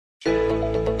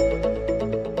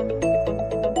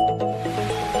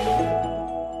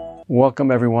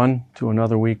Welcome everyone to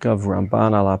another week of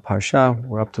Ramban ala Parsha.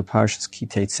 We're up to Parshas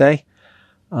Tetze.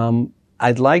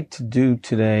 I'd like to do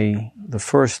today the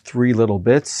first three little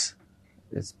bits.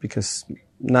 It's because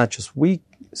not just we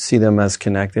see them as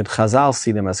connected, Chazal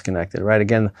see them as connected, right?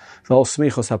 Again, the whole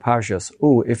smichos haparshas.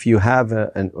 If you have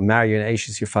marry an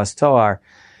Eishes Yifas Toar,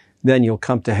 then you'll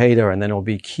come to Heder, and then it'll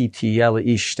be Ki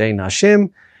tiyeh ish shtei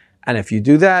nashim. And if you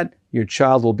do that, your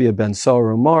child will be a ben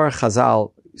sor umor.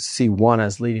 Chazal see one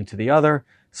as leading to the other.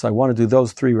 So I want to do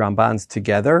those three Rambans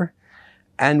together.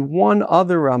 And one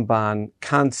other Ramban,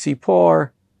 Kan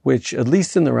Sipor, which at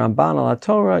least in the Ramban ala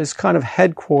Torah is kind of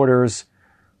headquarters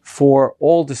for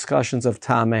all discussions of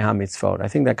Ta'amei HaMitzvot. I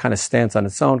think that kind of stands on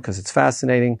its own because it's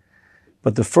fascinating.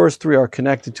 But the first three are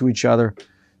connected to each other.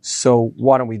 So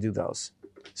why don't we do those?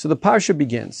 So the Parsha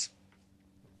begins.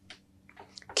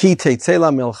 Ki Tetze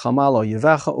la milchama lo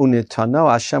yivecha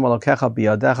unitano Hashem Elokecha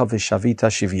biyadecha v'shavita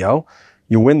shivyo.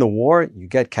 You win the war, you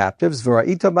get captives.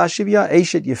 V'ra'ita b'shivya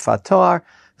eshet yifat toar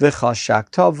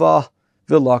v'chashakta va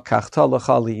v'lakachta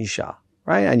lecha liisha.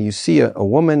 Right? And you see a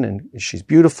woman and she's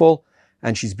beautiful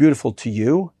to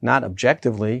you, not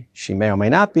objectively, she may or may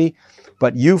not be,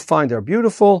 but you find her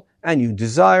beautiful and you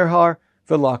desire her.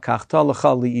 V'lakachta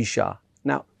lecha liisha.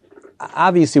 Now,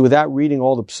 obviously without reading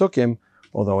all the psukim,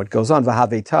 although it goes on,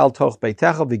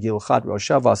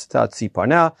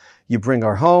 you bring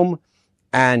her home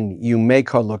and you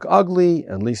make her look ugly,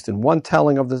 at least in one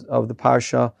telling of the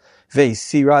parsha. She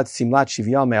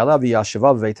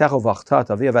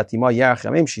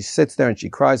sits there and she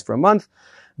cries for a month.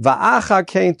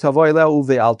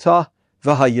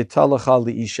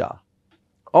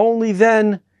 Only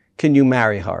then can you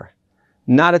marry her,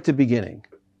 not at the beginning.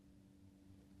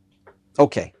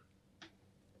 Okay.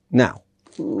 Now,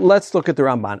 let's look at the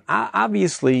Ramban.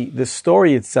 Obviously, the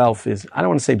story itself is, I don't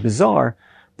want to say bizarre,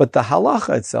 but the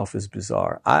halacha itself is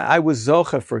bizarre. I was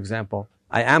zoche, for example.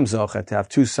 I am zoche to have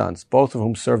two sons, both of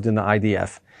whom served in the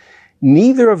IDF.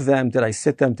 Neither of them did I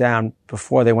sit them down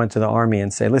before they went to the army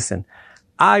and say, listen,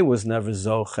 I was never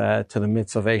zoche to the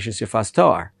mitzvah of Eishes Yifas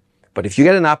Toar. But if you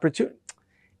get an opportunity,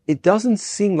 it doesn't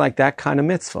seem like that kind of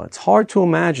mitzvah. It's hard to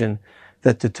imagine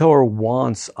that the Torah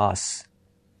wants us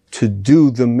to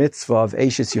do the mitzvah of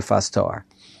Eishes Yifas Toar.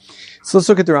 So let's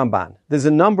look at the Ramban. There's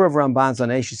a number of Rambans on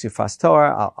Eishes Yifas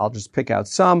Toar. I'll just pick out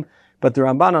some. But the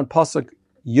Ramban on Pasuk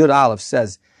Yud Aleph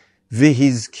says,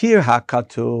 V'hizkir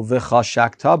hakatu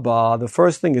v'chashakta ba. The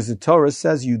first thing is the Torah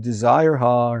says you desire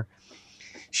her.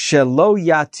 Shelo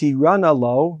yatirana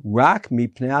lo rak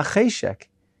mipnei acheshek.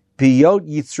 Biyot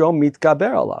yitzro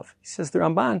mitgaber alav. He says the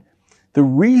Ramban, the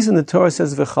reason the Torah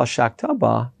says v'chashakta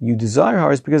ba, you desire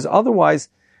her, is because otherwise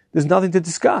there's nothing to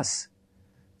discuss.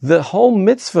 The whole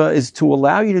mitzvah is to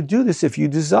allow you to do this if you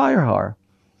desire her.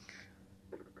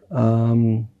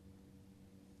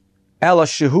 Ela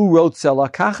shehu rotze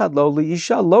lakachat lo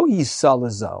liisha lo yisa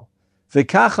lezo.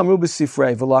 V'kach amru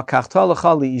b'sifrei v'lakachta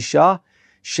lecha liisha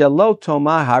shelo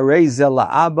toma harei ze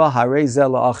la'aba harei ze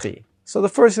la'achi. So the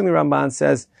first thing the Ramban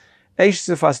says, Eishes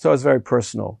Yifas Toar is very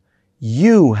personal.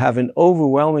 You have an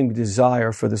overwhelming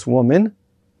desire for this woman.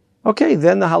 Okay,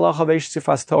 then the halacha of Eishes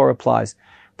Yifas Toar applies.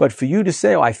 But for you to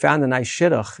say, I found a nice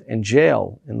shidduch in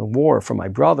jail, in the war, for my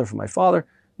brother, for my father,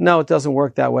 no, it doesn't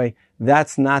work that way.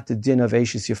 That's not the din of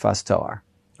Eishes Yifas Toar.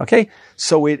 Okay?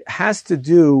 So it has to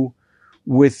do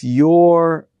with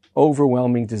your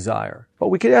overwhelming desire. But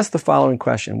we could ask the following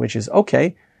question, which is,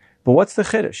 okay, but what's the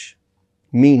chiddush?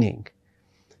 Meaning,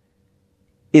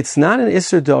 it's not an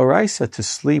Isser D'Oraisa to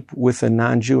sleep with a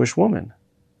non-Jewish woman.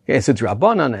 It's a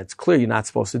Drabanan, it's clear you're not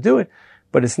supposed to do it,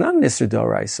 but it's not an Isser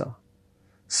D'Oraisa.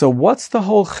 So what's the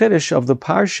whole chiddush of the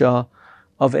parsha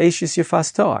of Eishes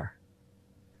Yifas Toar?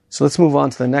 So let's move on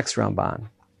to the next Ramban.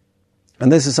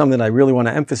 And this is something that I really want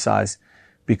to emphasize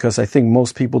because I think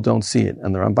most people don't see it,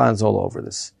 and the Ramban's all over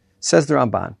this. Says the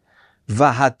Ramban,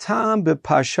 V'hatam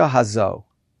b'parsha hazo,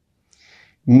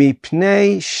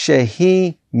 mipnei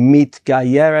shehi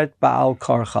mitgayeret ba'al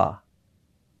karcha.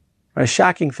 A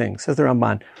shocking thing, says the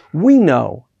Ramban. We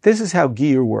know this is how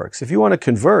Giyur works. If you want to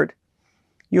convert,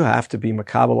 you have to be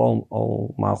Makabel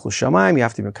ol Malchus Shamayim, you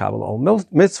have to be Makabel ol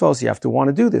Mitzvos, you have to want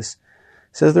to do this.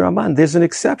 Says the Ramban, there's an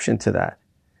exception to that.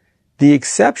 The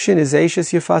exception is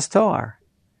Eishes Yifas Toar.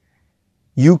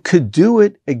 You could do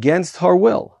it against her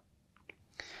will.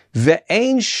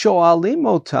 Ve'ein shoalim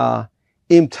ota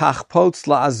im tachpotz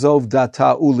la'azov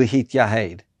data ulehit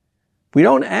yahed. We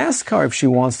don't ask her if she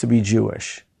wants to be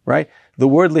Jewish, right? The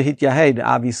word lehit yahed,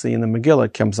 obviously in the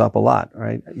Megillah, comes up a lot,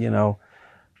 right? You know,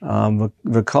 it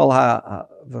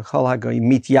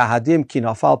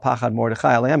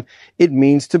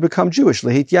means to become Jewish.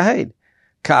 Lehit yahed.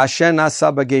 Ka'asher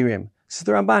nasa bagerim. So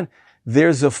the Ramban,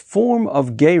 there's a form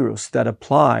of gerus that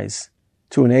applies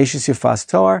to an Eishes Yefas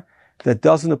Toar that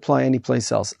doesn't apply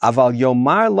anyplace else. Aval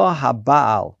yomar la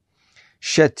haba'al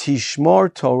shetishmor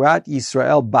Torat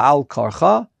Yisrael ba'al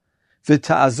karcha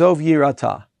v'ta'azov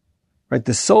yirata. Right?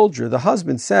 The soldier, the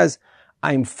husband says,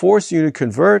 I'm forcing you to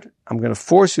convert. I'm going to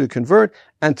force you to convert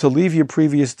and to leave your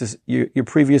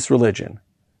previous religion.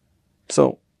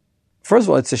 So, first of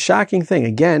all, it's a shocking thing.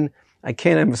 Again, I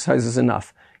can't emphasize this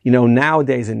enough.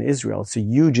 Nowadays in Israel, it's a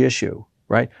huge issue,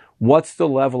 right? What's the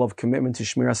level of commitment to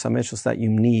Shmiras HaMitzvos that you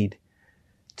need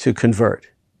to convert?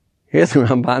 Here the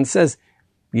Ramban says,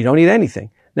 you don't need anything.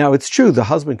 Now, it's true, the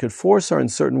husband could force her in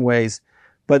certain ways,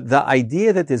 but the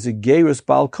idea that there's a gerus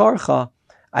bal karcha,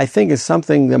 I think is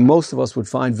something that most of us would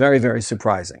find very, very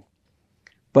surprising.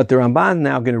 But the Ramban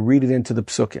now going to read it into the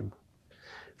psukim.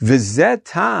 V'zeh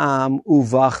ta'am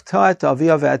uvachta et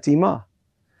avia ve'etima.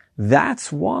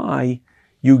 That's why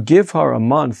you give her a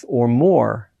month or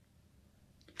more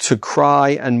to cry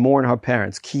and mourn her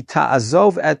parents. Ki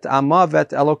ta'azov et ama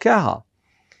vet elokeha.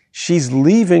 She's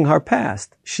leaving her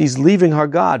past. She's leaving her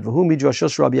God. V'hu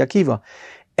midrashos Rabbi Akiva.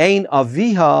 Ein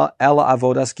aviha ela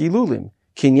avodas gilulim.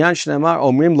 Kinyan shnemar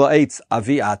omrim lo'etz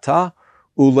avi ata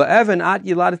ule'even at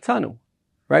yiladetanu.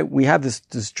 Right? We have this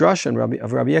drush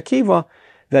of Rabbi Akiva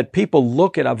that people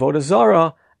look at avodah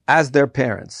zarah as their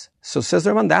parents. So says the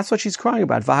Ramban, that's what she's crying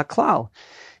about. V'haklal.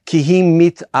 Ki hi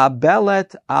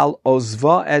mit'abelet al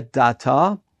ozva et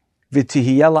data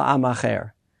v'tihiyela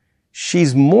amacher.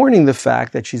 She's mourning the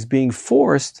fact that she's being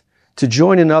forced to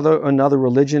join another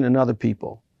religion, another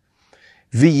people.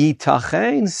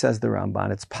 V'yitachen, says the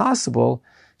Ramban, it's possible,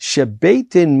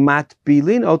 shebeitin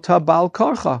matbilin ota bal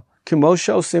karcha, kimo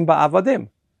she'osim ba'avadim.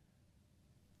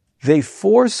 They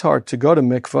force her to go to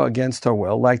mikveh against her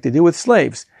will, like they do with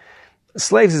slaves.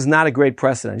 Slaves is not a great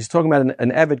precedent. He's talking about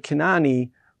an Eved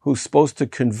Kanani who's supposed to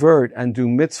convert and do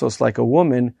mitzvahs like a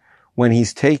woman when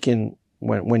he's taken,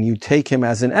 when you take him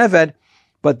as an Eved.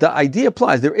 But the idea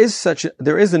applies. There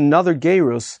is another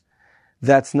gerus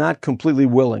that's not completely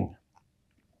willing.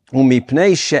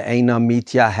 Umipnei she'eina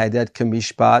mityahedet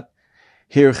kemishpat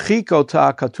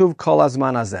hirchikota katuv kol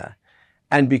hazman hazeh.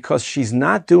 And because she's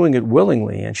not doing it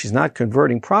willingly and she's not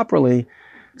converting properly,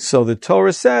 so the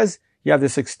Torah says you have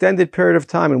this extended period of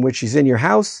time in which she's in your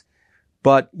house,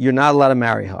 but you're not allowed to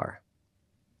marry her.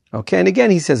 Okay, and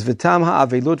again he says, V'tam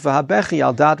ha'avelut v'habechi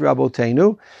al dat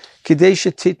raboteinu kidei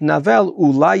shetitnavel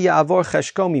ulai ya'avor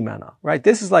cheshko mimena. Right?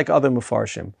 This is like other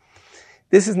mefarshim.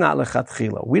 This is not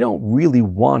lechatchila. We don't really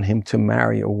want him to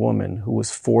marry a woman who was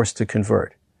forced to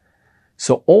convert.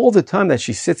 So all the time that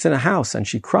she sits in a house and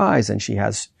she cries and she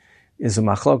is a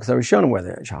machlok zarishonim,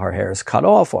 whether her hair is cut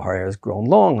off or her hair is grown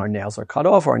long, her nails are cut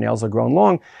off or her nails are grown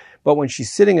long. But when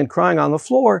she's sitting and crying on the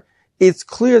floor, it's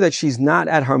clear that she's not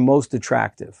at her most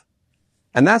attractive.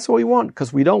 And that's what we want,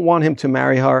 because we don't want him to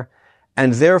marry her.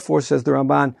 And therefore, says the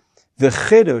Ramban, the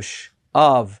chidush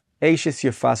of Eishes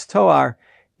Yefas Toar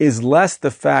is less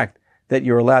the fact that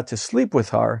you're allowed to sleep with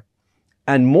her,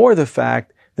 and more the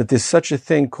fact that there's such a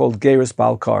thing called gerus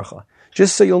bal karcha.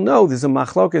 Just so you'll know, there's a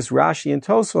machlokes Rashi and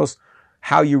Tosfos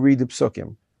how you read the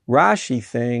psukim. Rashi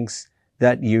thinks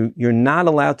that you're not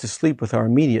allowed to sleep with her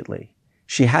immediately.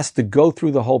 She has to go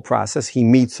through the whole process. He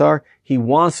meets her, he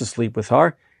wants to sleep with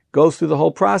her, goes through the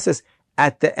whole process.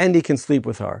 At the end, he can sleep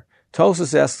with her.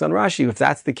 Tosfos asks on Rashi, if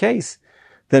that's the case,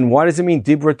 then what does it mean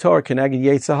dibra Torah keneged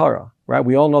Yetzirah? Right?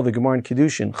 We all know the Gemara in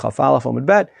Kiddushin, Chaf Aleph Amud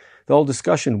Bet, the whole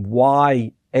discussion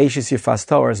why Eishes Yefas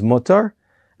Toar is mutar,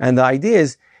 and the idea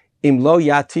is im lo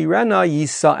yatirena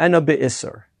yisa'ena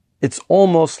be'isur. It's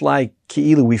almost like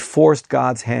ki'ilu, we forced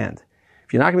God's hand.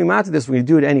 If you're not going to be mad to this, we're going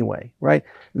to do it anyway, right?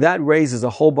 That raises a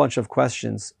whole bunch of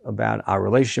questions about our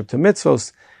relationship to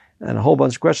mitzvos and a whole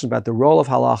bunch of questions about the role of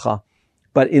halacha.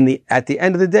 But at the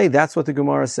end of the day, that's what the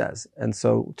Gemara says. And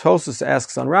so Tosfos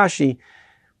asks on Rashi,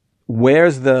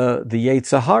 where's the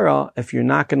Yetzirah if you're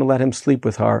not going to let him sleep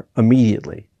with her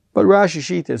immediately? But Rashi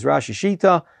Shita is Rashi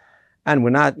Shita, and we're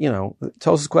not,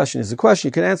 Tosfos' question is the question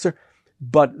you can answer.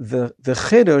 But the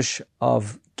chidush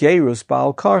of gerus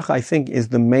ba'al karcha, I think, is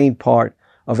the main part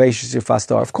of Eishes Yefas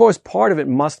Toar. Of course, part of it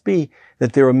must be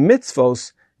that there are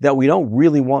mitzvos that we don't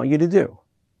really want you to do.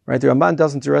 Right? The Ramban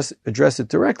doesn't address it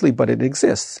directly, but it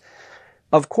exists.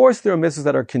 Of course, there are mitzvahs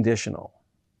that are conditional.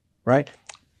 Right?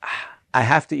 I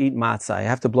have to eat matzah. I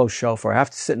have to blow shofar. I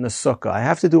have to sit in a sukkah. I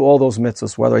have to do all those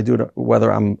mitzvahs,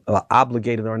 whether I'm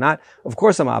obligated or not. Of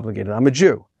course, I'm obligated. I'm a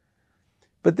Jew.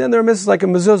 But then there are mitzvahs like a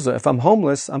mezuzah. If I'm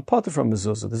homeless, I'm potter from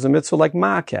mezuzah. There's a mitzvah like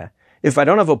ma'akeh. If I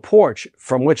don't have a porch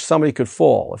from which somebody could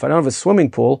fall, if I don't have a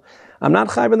swimming pool, I'm not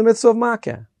chayav in the mitzvah of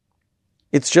ma'akeh.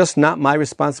 It's just not my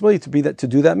responsibility to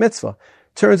do that mitzvah.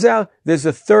 Turns out there's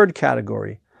a third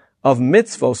category of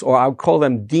mitzvos, or I'll call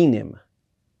them dinim,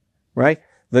 right?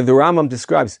 The Rambam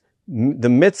describes the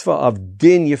mitzvah of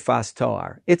din yifas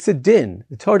toar. It's a din.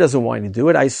 The Torah doesn't want you to do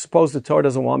it. I suppose the Torah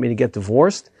doesn't want me to get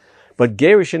divorced, but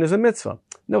gerushin is a mitzvah.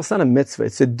 No, it's not a mitzvah.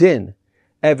 It's a din.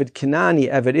 Eved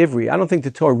Kanani, Eved Ivri. I don't think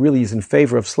the Torah really is in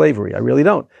favor of slavery. I really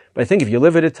don't. But I think if you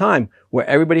live at a time where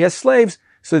everybody has slaves,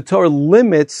 so the Torah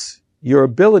limits your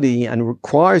ability and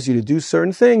requires you to do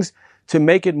certain things to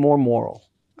make it more moral.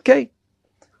 Okay?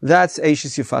 That's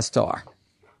Eishes Yifas Toar.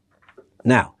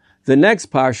 Now, the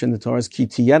next parsha in the Torah is Ki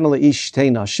tiyena leish shtei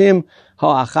nashim,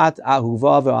 ha'achat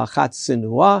ahuva ve'achat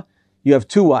sinua. You have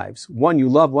two wives. One you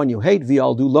love, one you hate.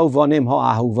 V'yaldu lo vanim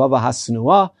ha'ahuva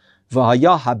v'hasinua,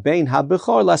 v'haya habein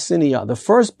ha'bechor lasinia. The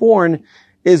firstborn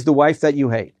is the wife that you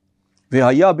hate.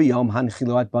 V'haya b'yom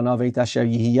hanchilu et banav et asher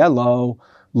yihiyeh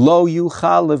lo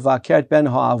yuchal levaker ben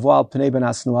ha'avua al pnei ben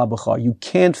hasinua bechor. You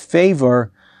can't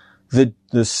favor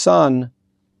the son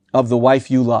of the wife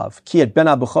you love. Ki et ben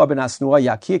ha-bechor ben asnua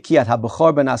yakir, ki et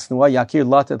ha-bechor ben asnua yakir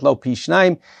latet lo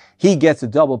pishnaim. He gets a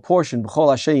double portion.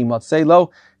 B'chol asher yimatzei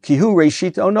lo, ki hu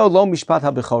reishit ono lo mishpat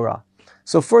ha-bechora.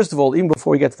 So first of all, even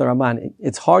before we get to the Ramban,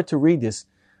 it's hard to read this,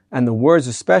 and the words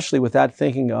especially without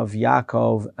thinking of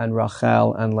Yaakov and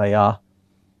Rachel and Leah.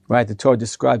 Right? The Torah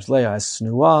describes Leah as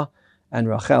snua and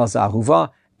Rachel as ahuva.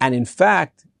 And in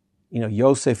fact,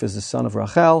 Yosef is the son of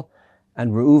Rachel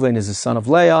and Reuven is the son of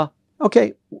Leah.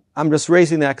 Okay, I'm just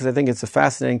raising that because I think it's a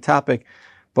fascinating topic,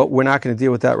 but we're not going to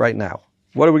deal with that right now.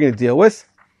 What are we going to deal with?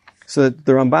 So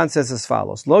the Ramban says as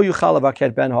follows. Lo yuchal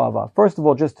levaker ben ha'ava. First of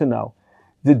all, just to know,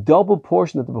 the double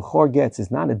portion that the Bechor gets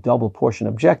is not a double portion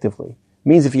objectively. It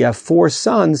means if you have 4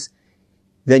 sons,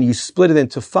 then you split it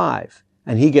into 5,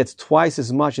 and he gets twice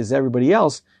as much as everybody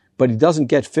else, but he doesn't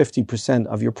get 50%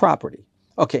 of your property.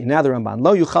 Okay, now the Ramban.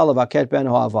 Lo yuchal levaker ben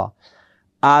ha'ava.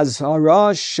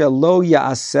 Azhara shelo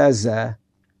ya'aseh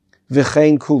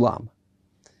v'chein kulam.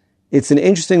 It's an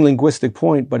interesting linguistic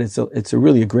point, but it's a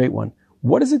really a great one.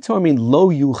 What does it mean? Lo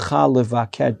yuchal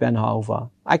levaker ben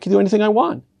ha'ava. I can do anything I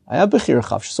want. I have bechira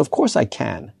chafsh, so of course I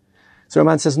can. So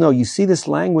Ramban says, no, you see this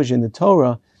language in the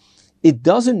Torah, it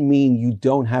doesn't mean you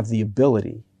don't have the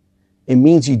ability. It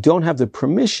means you don't have the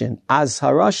permission.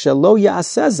 Azhara shelo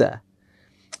ya'aseh.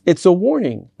 It's a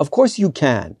warning. Of course you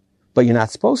can, but you're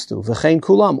not supposed to. V'chein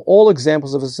kulam, all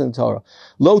examples of this in the Torah.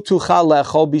 Lo tuchal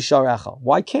le'echol bisharecha.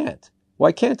 Why can't?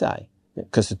 Why can't I?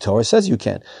 Because the Torah says you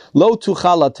can. Lo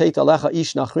tuchal lateit alecha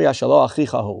ish nachriya shelo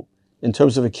achichahu. In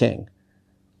terms of a king.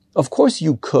 Of course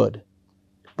you could,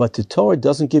 but the Torah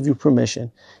doesn't give you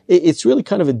permission. It's really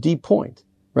kind of a deep point,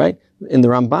 right? In the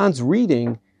Ramban's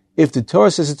reading, if the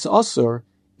Torah says it's asur,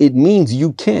 it means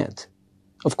you can't.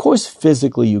 Of course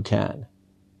physically you can.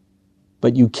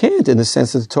 But you can't in the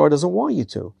sense that the Torah doesn't want you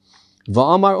to.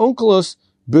 Va'amar onkelos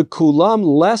bekulam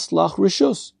les lach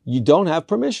rishus. You don't have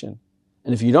permission.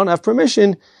 And if you don't have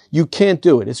permission, you can't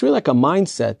do it. It's really like a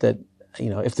mindset that,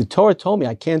 if the Torah told me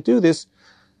I can't do this,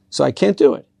 so I can't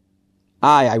do it.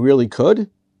 I really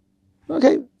could.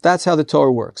 Okay, that's how the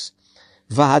Torah works.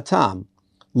 Vahatam.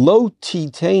 Lo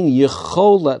titein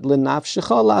yecholet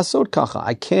lenafshecha la'asot kacha.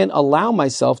 I can't allow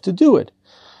myself to do it.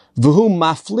 V'hu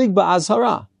maflig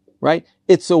ba'azhara. Right?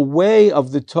 It's a way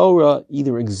of the Torah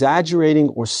either exaggerating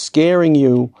or scaring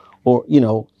you or,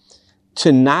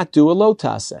 to not do a lo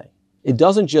taseh. It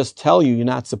doesn't just tell you you're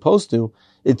not supposed to.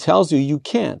 It tells you you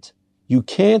can't. You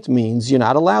can't means you're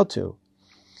not allowed to.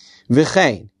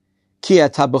 V'chein. Ki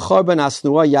et ha-bechor ben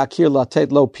asnua yakir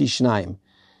latet lo pishnayim.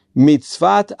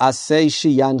 Mitzvat aseh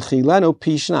shiyanchilenu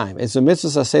pishnayim. It's a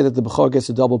mitzvah aseh that the bechor gets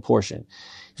a double portion.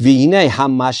 V'hinei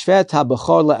ha-mashvet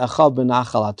ha-bechor le'echav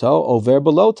benachalato over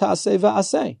below ta'aseh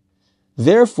va'aseh.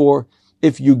 Therefore,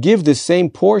 if you give the same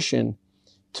portion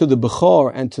to the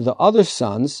bechor and to the other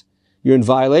sons, you're in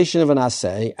violation of an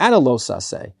aseh and a lo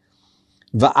saseh.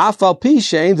 Va'af al pi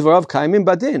she'ein dvarav kaimim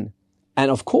badin. And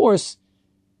of course,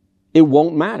 it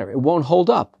won't matter. It won't hold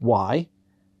up. Why?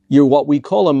 You're what we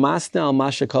call a masna al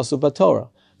mashakasu b'Torah.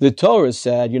 The Torah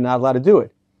said you're not allowed to do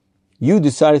it. You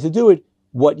decided to do it.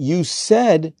 What you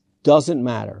said doesn't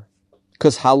matter.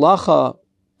 Because halacha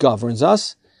governs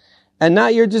us and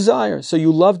not your desire. So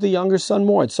you love the younger son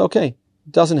more. It's okay.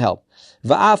 It doesn't help.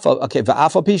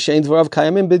 Va'afa pi she'ein dvarav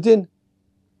kayamim b'din.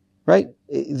 Right?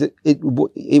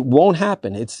 It won't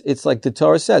happen. It's like the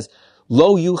Torah says.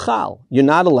 Lo yuchal, you're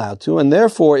not allowed to, and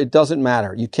therefore it doesn't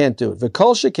matter. You can't do it.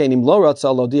 V'kol shekenim lo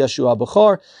ratzal lo diashu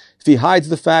bechor. If he hides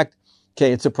the fact,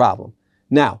 okay, it's a problem.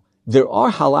 Now, there are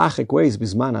halachic ways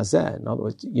bizman hazeh. In other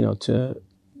words,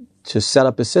 to set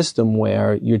up a system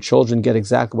where your children get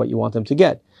exactly what you want them to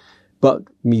get. But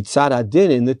mitzad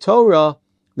adin in the Torah,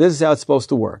 This is how it's supposed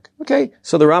to work. Okay,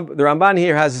 so the Ramban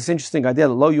here has this interesting idea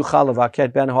that lo yuchal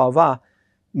lavaket ben ha'ava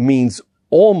means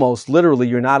almost literally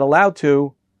you're not allowed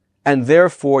to, and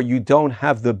therefore you don't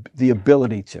have the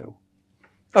ability to.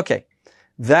 Okay,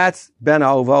 that's ben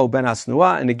ha'ova ben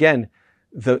hasnua, and again,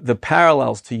 the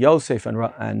parallels to Yosef and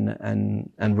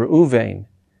Reuven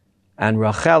and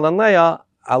Rachel and Leah,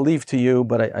 I'll leave to you,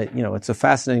 but it's a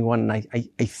fascinating one, and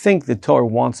I think the Torah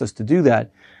wants us to do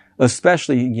that,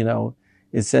 especially,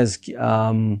 it says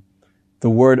the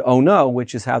word ono,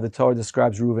 which is how the Torah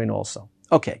describes Reuven also.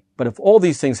 Okay, but if all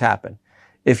these things happen,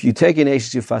 if you take an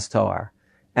Eish Yifas Toar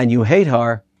and you hate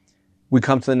her, we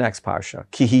come to the next parsha.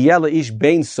 Ki hiyeh ish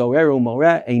bein so'er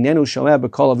u'moreh einenu shomeh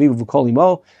b'kol aviv v'kol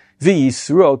imo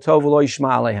v'yisruo tov v'lo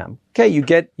yishma alehem. Okay, you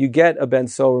get a ben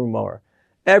so'er u'moreh.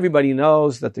 Everybody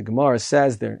knows that the Gemara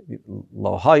says there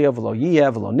lo haya v'lo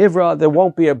yiyeh v'lo nivra. There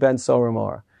won't be a ben so'er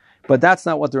u'moreh, but that's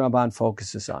not what the Ramban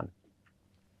focuses on.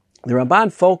 The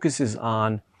Ramban focuses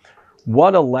on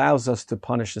what allows us to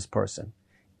punish this person.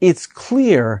 It's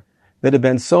clear that a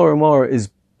ben so'er u'moreh is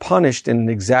punished in an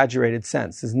exaggerated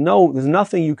sense. There's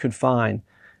nothing you could find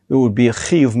that would be a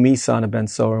chiyuv misa on a ben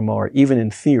so'er u'moreh, even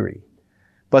in theory.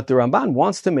 But the Ramban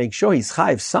wants to make sure he's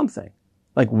chayiv something.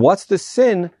 Like, what's the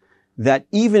sin that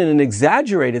even in an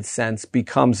exaggerated sense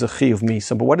becomes a chiyuv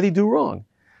misa? But what did he do wrong?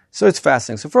 So it's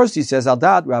fascinating. So first he says, Al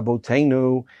dat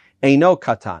raboteinu eino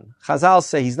katan. Chazal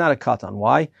say he's not a katan.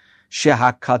 Why?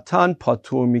 Sheha katan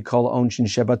patur mikol onshin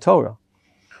sheba Torah.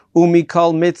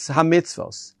 Umikol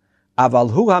hamitzvos.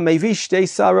 Aval hu hamevi shtei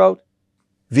sarot.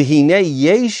 V'hine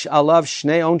yesh alav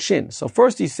shnei onshin. So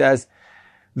first he says,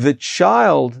 the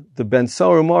child, the ben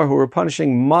so'er u'moreh who we're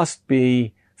punishing, must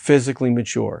be physically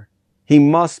mature. He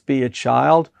must be a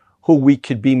child who we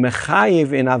could be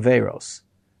mechayiv in averos.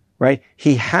 Right?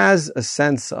 He has a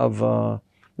sense of,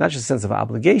 not just a sense of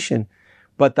obligation,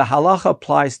 but the halacha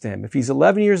applies to him. If he's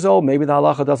 11 years old, maybe the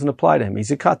halacha doesn't apply to him.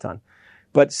 He's a katan.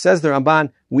 But says the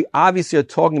Ramban, we obviously are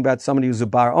talking about somebody who's a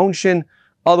bar onshin,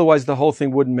 otherwise the whole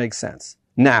thing wouldn't make sense.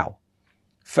 Now,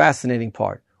 fascinating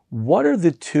part. What are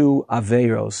the two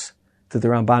averos that the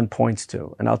Ramban points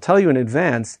to? And I'll tell you in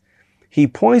advance, he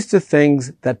points to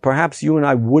things that perhaps you and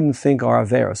I wouldn't think are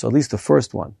averos, so at least the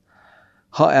first one.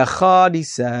 Ha'echad, he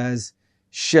says,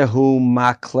 shehu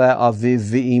makle aviv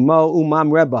v'imo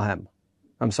umam rebahem.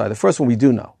 I'm sorry, the first one we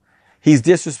do know. He's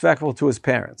disrespectful to his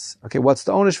parents. Okay, what's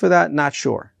the onish for that? Not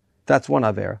sure. That's one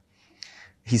avera.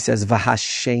 He says,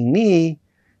 v'hasheni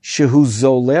shehu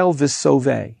zolel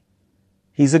v'soveh.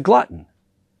 He's a glutton.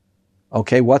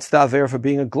 Okay, what's the avera for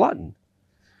being a glutton?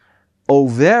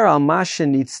 Over al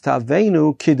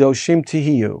mashenitstavenu kidoshim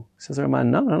tihiyu. Says the Ramban,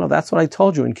 no, that's what I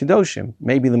told you in Kedoshim.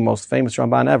 Maybe the most famous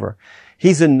Ramban ever.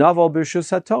 He's a naval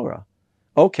b'rshus haTorah.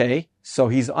 Okay, so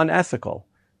he's unethical.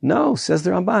 No, says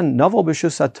the Ramban, naval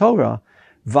b'rshus haTorah,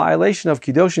 violation of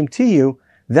Kedoshim tihiyu,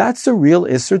 that's a real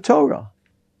Isser Torah.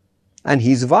 And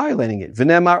he's violating it.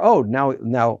 V'nemar od.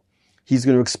 Now he's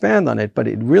going to expand on it, but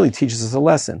it really teaches us a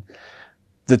lesson.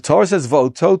 The Torah says,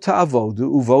 V'oto ta'avodu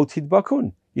uvo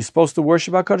tidbakun. You're supposed to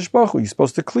worship HaKadosh Baruch Hu. You're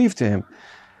supposed to cleave to him.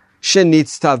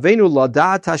 Shenitztavenu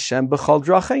ladat Hashem b'chol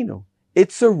drachenu.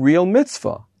 It's a real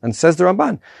mitzvah. And says the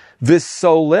Ramban,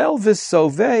 V'solel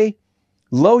v'sovei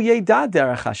lo yeda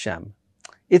derech Hashem.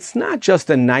 It's not just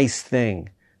a nice thing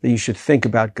that you should think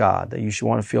about God, that you should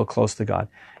want to feel close to God.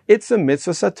 It's a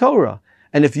mitzvah satorah.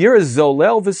 And if you're a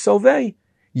zolel v'sovei,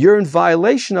 you're in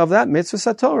violation of that mitzvah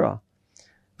satorah.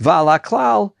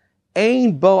 V'alaklal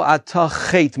ein bo ata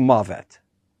chet mavet.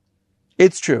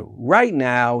 It's true. Right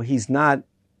now, there's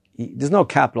no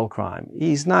capital crime.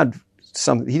 He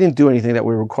didn't do anything that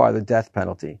would require the death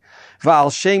penalty.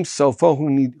 Va'al shem sofo hu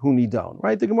nidon.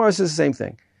 Right? The Gemara says the same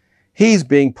thing. He's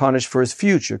being punished for his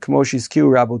future. Kamoshis kiu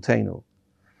rabotenu.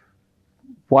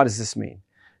 What does this mean?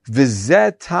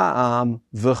 V'zeh ta'am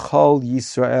v'chol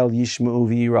Yisrael yishma'u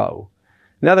v'yirau.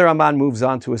 Now the Ramban moves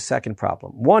on to a second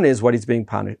problem. One is what he's being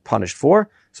punished for.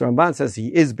 So Ramban says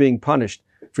he is being punished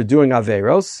for doing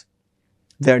averos.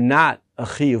 They're not a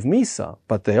chiyuv misa,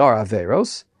 but they are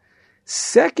averos.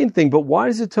 Second thing, but why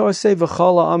does the Torah say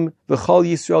v'chol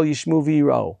Yisrael yishmu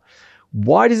v'yirau?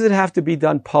 Why does it have to be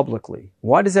done publicly?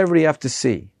 Why does everybody have to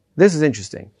see? This is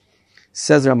interesting.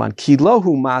 Says Ramban, ki lo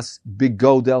hu mas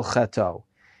bigodel cheto.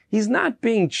 He's not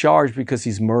being charged because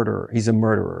he's a murderer.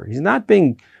 He's not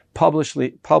being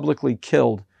publicly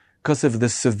killed because of the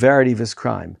severity of his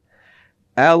crime.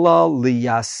 Ela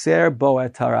liyaser bo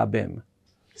et harabim.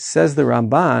 Says the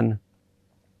Ramban,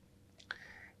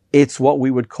 it's what we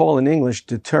would call in English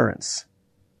deterrence.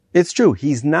 It's true,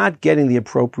 he's not getting the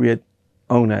appropriate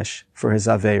onesh for his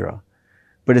avera,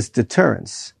 but it's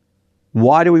deterrence.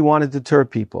 Why do we want to deter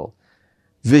people?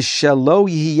 V'shelo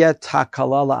yihiyeh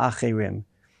takala la'acherim,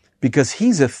 because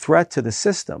he's a threat to the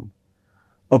system.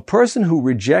 A person who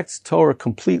rejects Torah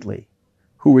completely,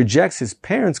 who rejects his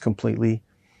parents completely,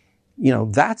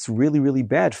 that's really, really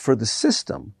bad for the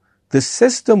system. The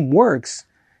system works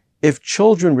if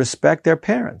children respect their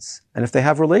parents and if they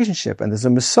have a relationship and there's a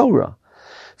mesorah.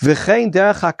 V'chein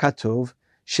derech hakatuv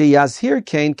sheyazhir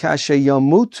kein kasher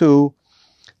yamutu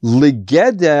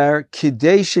ligeder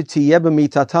kidei shetiyeh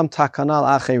b'mitatam takanal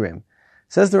acherim.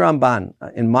 Says the Ramban,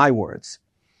 in my words,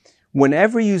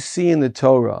 whenever you see in the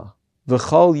Torah,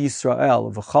 v'chol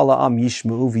Yisrael, v'chol ha'am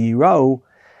yishma'u v'yirau,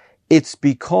 it's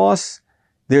because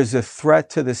there's a threat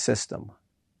to the system.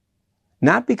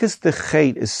 Not because the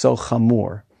chait is so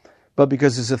chamur, but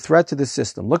because there's a threat to the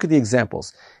system. Look at the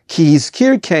examples. Ki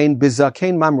yizkir kein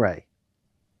b'zakein mamrei.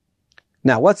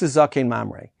 Now, what's a zakein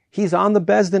mamrei? He's on the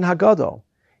Bezdin Hagadol.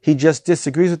 He just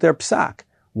disagrees with their psak.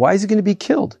 Why is he going to be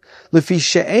killed? Lefi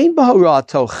she'ein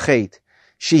b'horato chait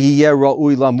shehiyeh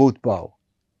ra'ui lamut bo.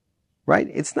 Right?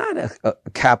 It's not a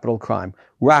capital crime.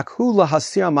 Rak hu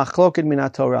lahasir machloket min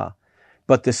haTorah.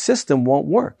 But the system won't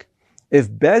work. If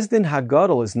Bezdin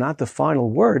Hagadol is not the final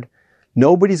word,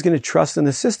 nobody's going to trust in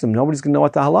the system. Nobody's going to know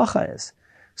what the halacha is.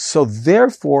 So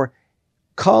therefore,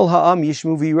 Kol ha'am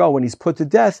yishmu v'yiro, when he's put to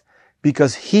death,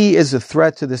 because he is a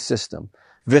threat to the system.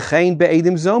 V'chein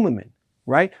be'edim zomimin.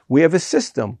 Right? We have a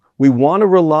system. We want to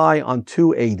rely on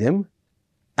two edim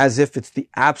as if it's the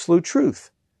absolute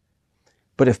truth.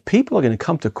 But if people are going to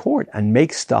come to court and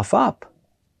make stuff up,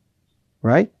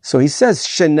 right? So he says,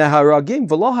 Sheneharagim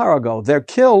v'lo harago. They're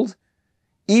killed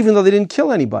even though they didn't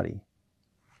kill anybody.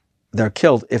 They're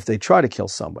killed if they try to kill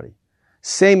somebody.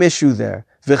 Same issue there.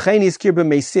 V'chein yizkir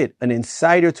b'meisit, an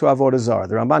insider to avodah zarah.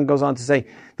 The Ramban goes on to say,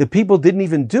 the people didn't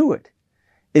even do it.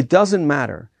 It doesn't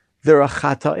matter. There are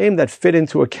chata'im that fit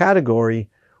into a category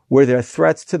where they're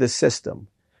threats to the system.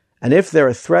 And if they're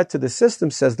a threat to the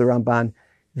system, says the Ramban,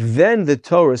 then the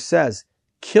Torah says,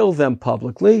 kill them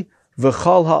publicly,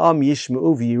 v'chol ha'am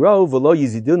yishma'u v'yiro, v'lo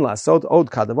yizidun la'asot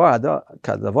od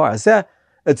kadavar hazeh,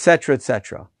 etc.,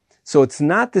 etc. So it's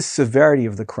not the severity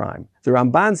of the crime. The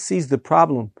Ramban sees the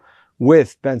problem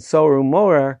with Ben Soru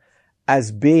Morer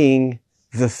as being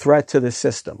the threat to the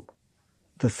system.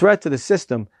 The threat to the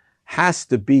system has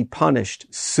to be punished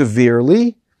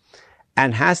severely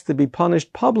and has to be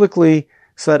punished publicly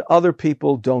so that other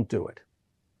people don't do it.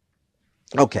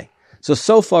 Okay,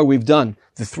 so far we've done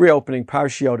the three opening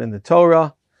parshiot in the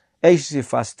Torah, Eish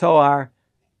Zifas Toar,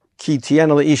 Ki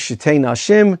Tiena Le'ish Shetei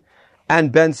Nashim,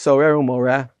 and Ben Sorer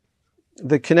Umoreh.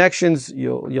 The connections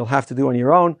you'll have to do on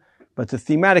your own, but the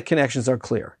thematic connections are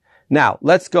clear. Now,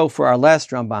 let's go for our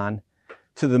last Ramban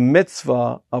to the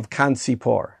mitzvah of Kan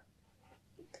Sipor.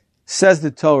 Says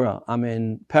the Torah, I'm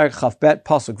in Perek Chaf Bet,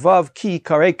 Pasuk Vav, Ki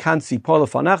Karei Kan Sipor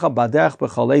Lefanecha Baderech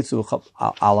B'choletzu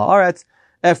Al Haaretz,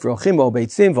 Efrochim O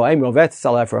Beitzim, V'aim Rovetz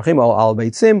Al Efrochim O Al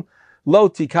Beitzim, Lo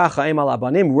Tikach Ha'im Al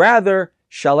Abanim, rather,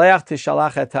 Shaleach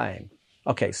Tishalach Et Ha'im.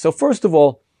 Okay, so first of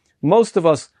all, most of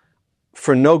us,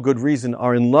 for no good reason,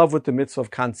 are in love with the mitzvah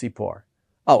of Kan Sipor.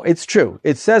 Oh, it's true.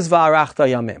 It says Va'arachta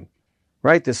Yamim.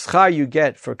 Right? The schar you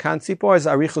get for Kan Sipor is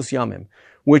Arichus Yamim,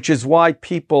 which is why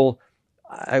people,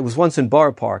 I was once in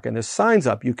Borough Park, and there's signs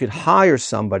up, you could hire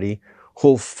somebody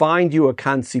who'll find you a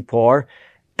Kan Sipor,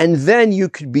 and then you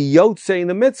could be yotzei in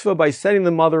the mitzvah by sending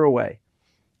the mother away.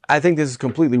 I think this is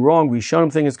completely wrong.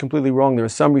 Rishonim think it's completely wrong. There are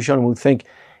some Rishonim who think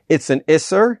it's an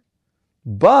Isser,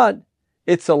 but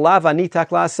it's a lav anitak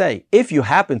la'aseh. If you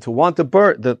happen to want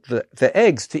the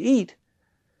eggs to eat,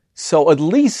 so at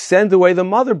least send away the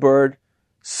mother bird,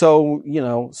 so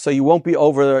you won't be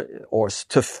over, or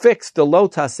to fix the lo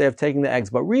taseh of taking the eggs.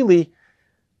 But really,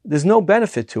 there's no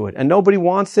benefit to it, and nobody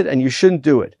wants it, and you shouldn't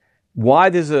do it. Why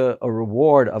there's a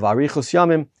reward of arichus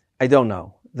yamim, I don't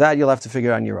know. That you'll have to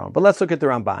figure out on your own. But let's look at the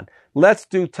Ramban. Let's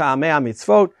do ta'amei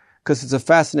mitzvot, because it's a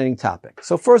fascinating topic.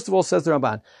 So first of all, says the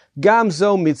Ramban, Gam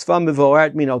zo mitzvah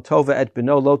mivoret mino tova et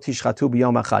beno lo tishchatu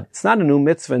b'yom achad. It's not a new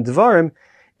mitzvah in Devarim.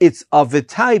 It's of the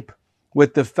type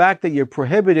with the fact that you're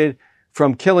prohibited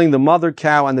from killing the mother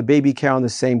cow and the baby cow on the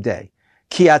same day.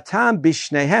 Ki atam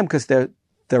bishnehem, because they're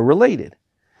related.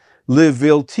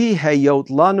 Levilti heyot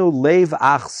lanu lev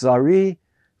achzari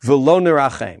v'lo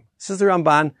nerachem. Says the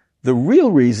Ramban, the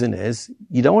real reason is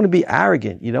you don't want to be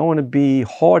arrogant. You don't want to be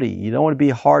haughty. You don't want to be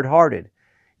hard-hearted.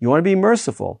 You want to be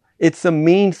merciful. It's a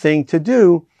mean thing to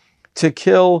do to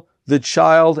kill the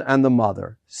child and the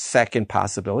mother. Second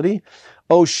possibility.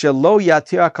 O shelo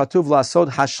yatira katuv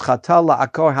la'asod hashchata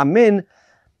la'akor hamin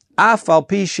af al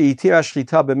pi she'itira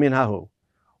shchita b'min hahu.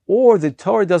 Or the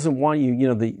Torah doesn't want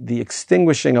you, the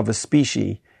extinguishing of a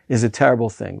species is a terrible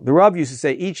thing. The Rav used to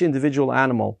say each individual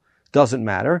animal doesn't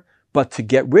matter. But to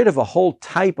get rid of a whole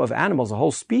type of animals, a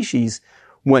whole species,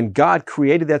 when God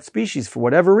created that species for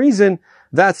whatever reason,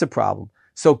 that's a problem.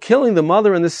 So killing the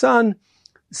mother and the son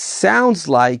sounds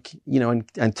like,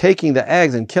 and taking the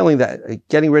eggs and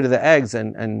getting rid of the eggs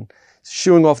and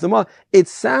shooing off the mother, it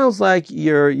sounds like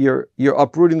you're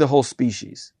uprooting the whole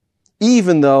species,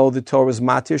 even though the Torah is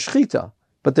matir shchita,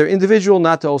 but they're individual,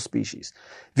 not the whole species.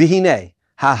 V'hinei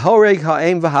hahoreg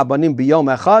ha'em v'habanim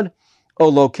biyom echad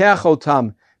o lokech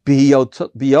otam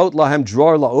biyot lahem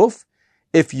dror la'uf.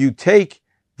 If you take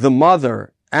the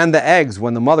mother and the eggs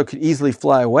when the mother could easily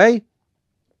fly away,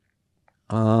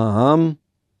 ki'ilu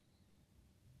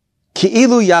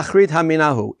yachrit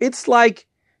haminahu. It's like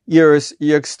you're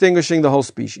extinguishing the whole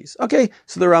species. Okay,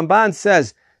 so the Ramban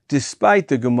says, despite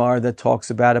the Gemara that talks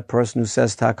about a person who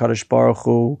says to HaKadosh Baruch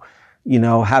Hu,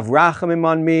 have rachamim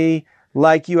on me,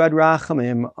 like you had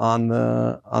rachamim on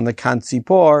the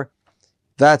Kantzipor,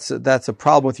 that's a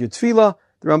problem with your tefillah.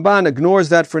 The Ramban ignores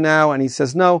that for now, and he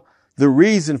says, no, the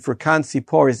reason for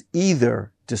Kantzipor is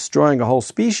either destroying a whole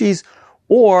species,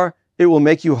 or it will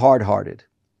make you hard-hearted.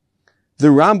 The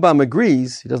Rambam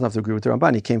agrees. He doesn't have to agree with the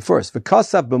Ramban. He came first.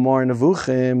 V'kasav b'mor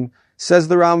nevuchim, says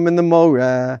the Rambam in the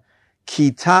Moreh,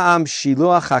 ki ta'am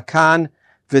shiluach hakan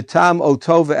v'tam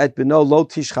oto ve'et beno lo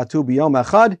tishchatu b'yom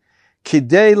echad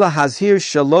kidei lahazhir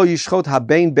shelo yishchot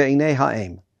habein be'inei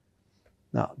ha'em.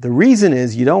 Now, the reason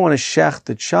is you don't want to shech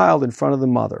the child in front of the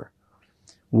mother.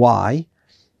 Why?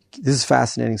 This is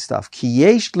fascinating stuff. Ki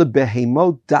yesh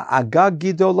lebehemot da'aga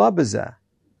gidola b'zeh.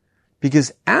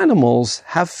 Because animals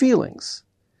have feelings.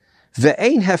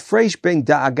 Ve'ein hefresh ben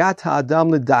da'agat ha'adam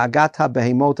le'da'agat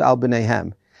ha'behemot al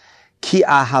b'neihem. Ki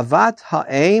ahavat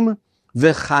ha'em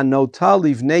v'chanota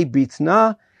livnei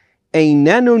bitna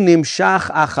einenu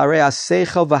nimshach acharei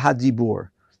ha'seichel v'hadibur.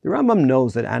 The Rambam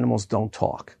knows that animals don't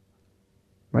talk.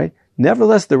 Right?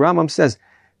 Nevertheless, the Rambam says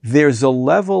there's a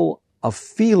level of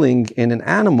feeling in an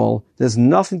animal that has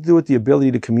nothing to do with the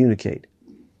ability to communicate.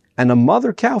 And a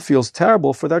mother cow feels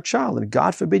terrible for their child. And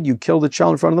God forbid you kill the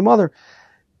child in front of the mother.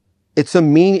 It's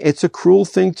a cruel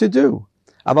thing to do.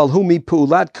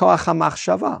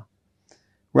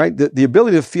 Right? The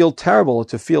ability to feel terrible, or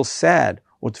to feel sad,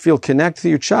 or to feel connected to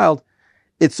your child,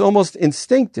 it's almost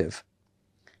instinctive.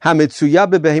 Animals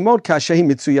have that.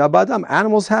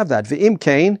 V'im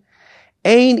kain,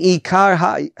 ein ikar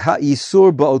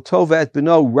ha'isur ba'oto ve'et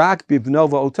b'no rak b'bno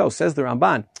va'oto. Says the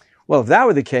Ramban. Well, if that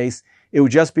were the case, it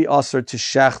would just be usher to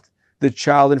shecht the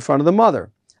child in front of the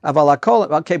mother.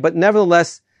 Okay, but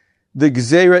nevertheless, the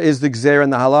gzeira is the gzeira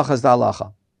and the halacha is the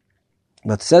halacha.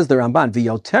 But says the Ramban,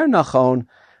 v'yoter nachon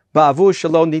ba'avu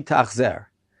shalom nitachzer.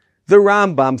 The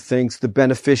Rambam thinks the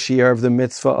beneficiary of the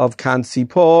mitzvah of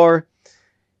Kantzipor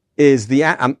is the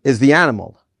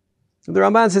animal. The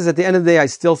Ramban says at the end of the day, I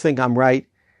still think I'm right,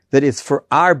 that it's for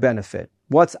our benefit.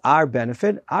 What's our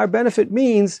benefit? Our benefit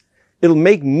means it'll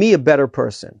make me a better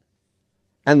person.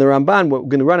 And the Ramban, we're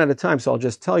going to run out of time, so I'll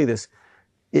just tell you this.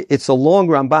 It's a long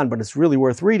Ramban, but it's really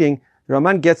worth reading. The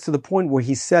Ramban gets to the point where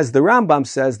he says, the Rambam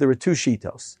says there are two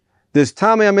shitos. There's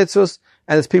Tamei HaMitzvos,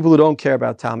 and there's people who don't care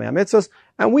about Tamei HaMitzvos,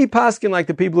 and we paskin like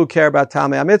the people who care about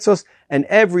Tamei HaMitzvos, and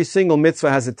every single mitzvah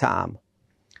has a tam.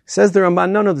 Says the Ramban,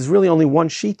 no, there's really only one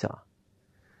shita.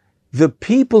 The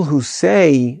people who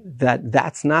say that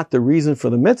that's not the reason for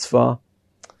the mitzvah,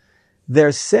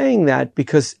 they're saying that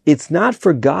because it's not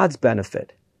for God's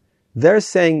benefit. They're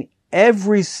saying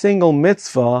every single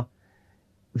mitzvah,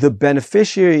 the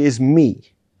beneficiary is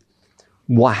me.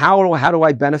 Well, how do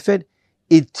I benefit?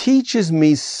 It teaches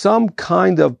me some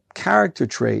kind of character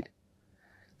trait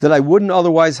that I wouldn't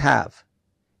otherwise have.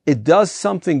 It does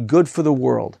something good for the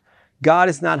world. God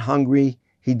is not hungry.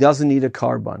 He doesn't need a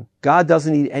carbon. God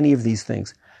doesn't need any of these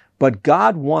things. But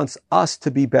God wants us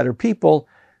to be better people.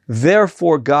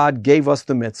 Therefore, God gave us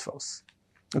the mitzvos.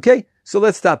 Okay, so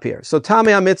let's stop here. So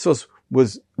Tamei HaMitzvos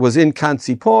was in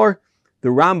Kantzipor. The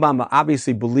Rambam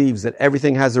obviously believes that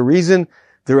everything has a reason.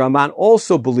 The Ramban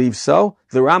also believes so.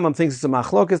 The Rambam thinks it's a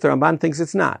machlokas. The Ramban thinks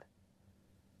it's not.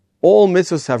 All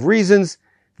mitzvos have reasons.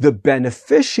 The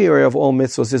beneficiary of all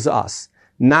mitzvos is us,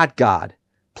 not God.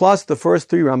 Plus the first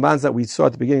three Rambans that we saw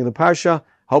at the beginning of the parsha.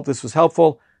 Hope this was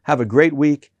helpful. Have a great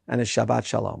week and a Shabbat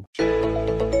Shalom.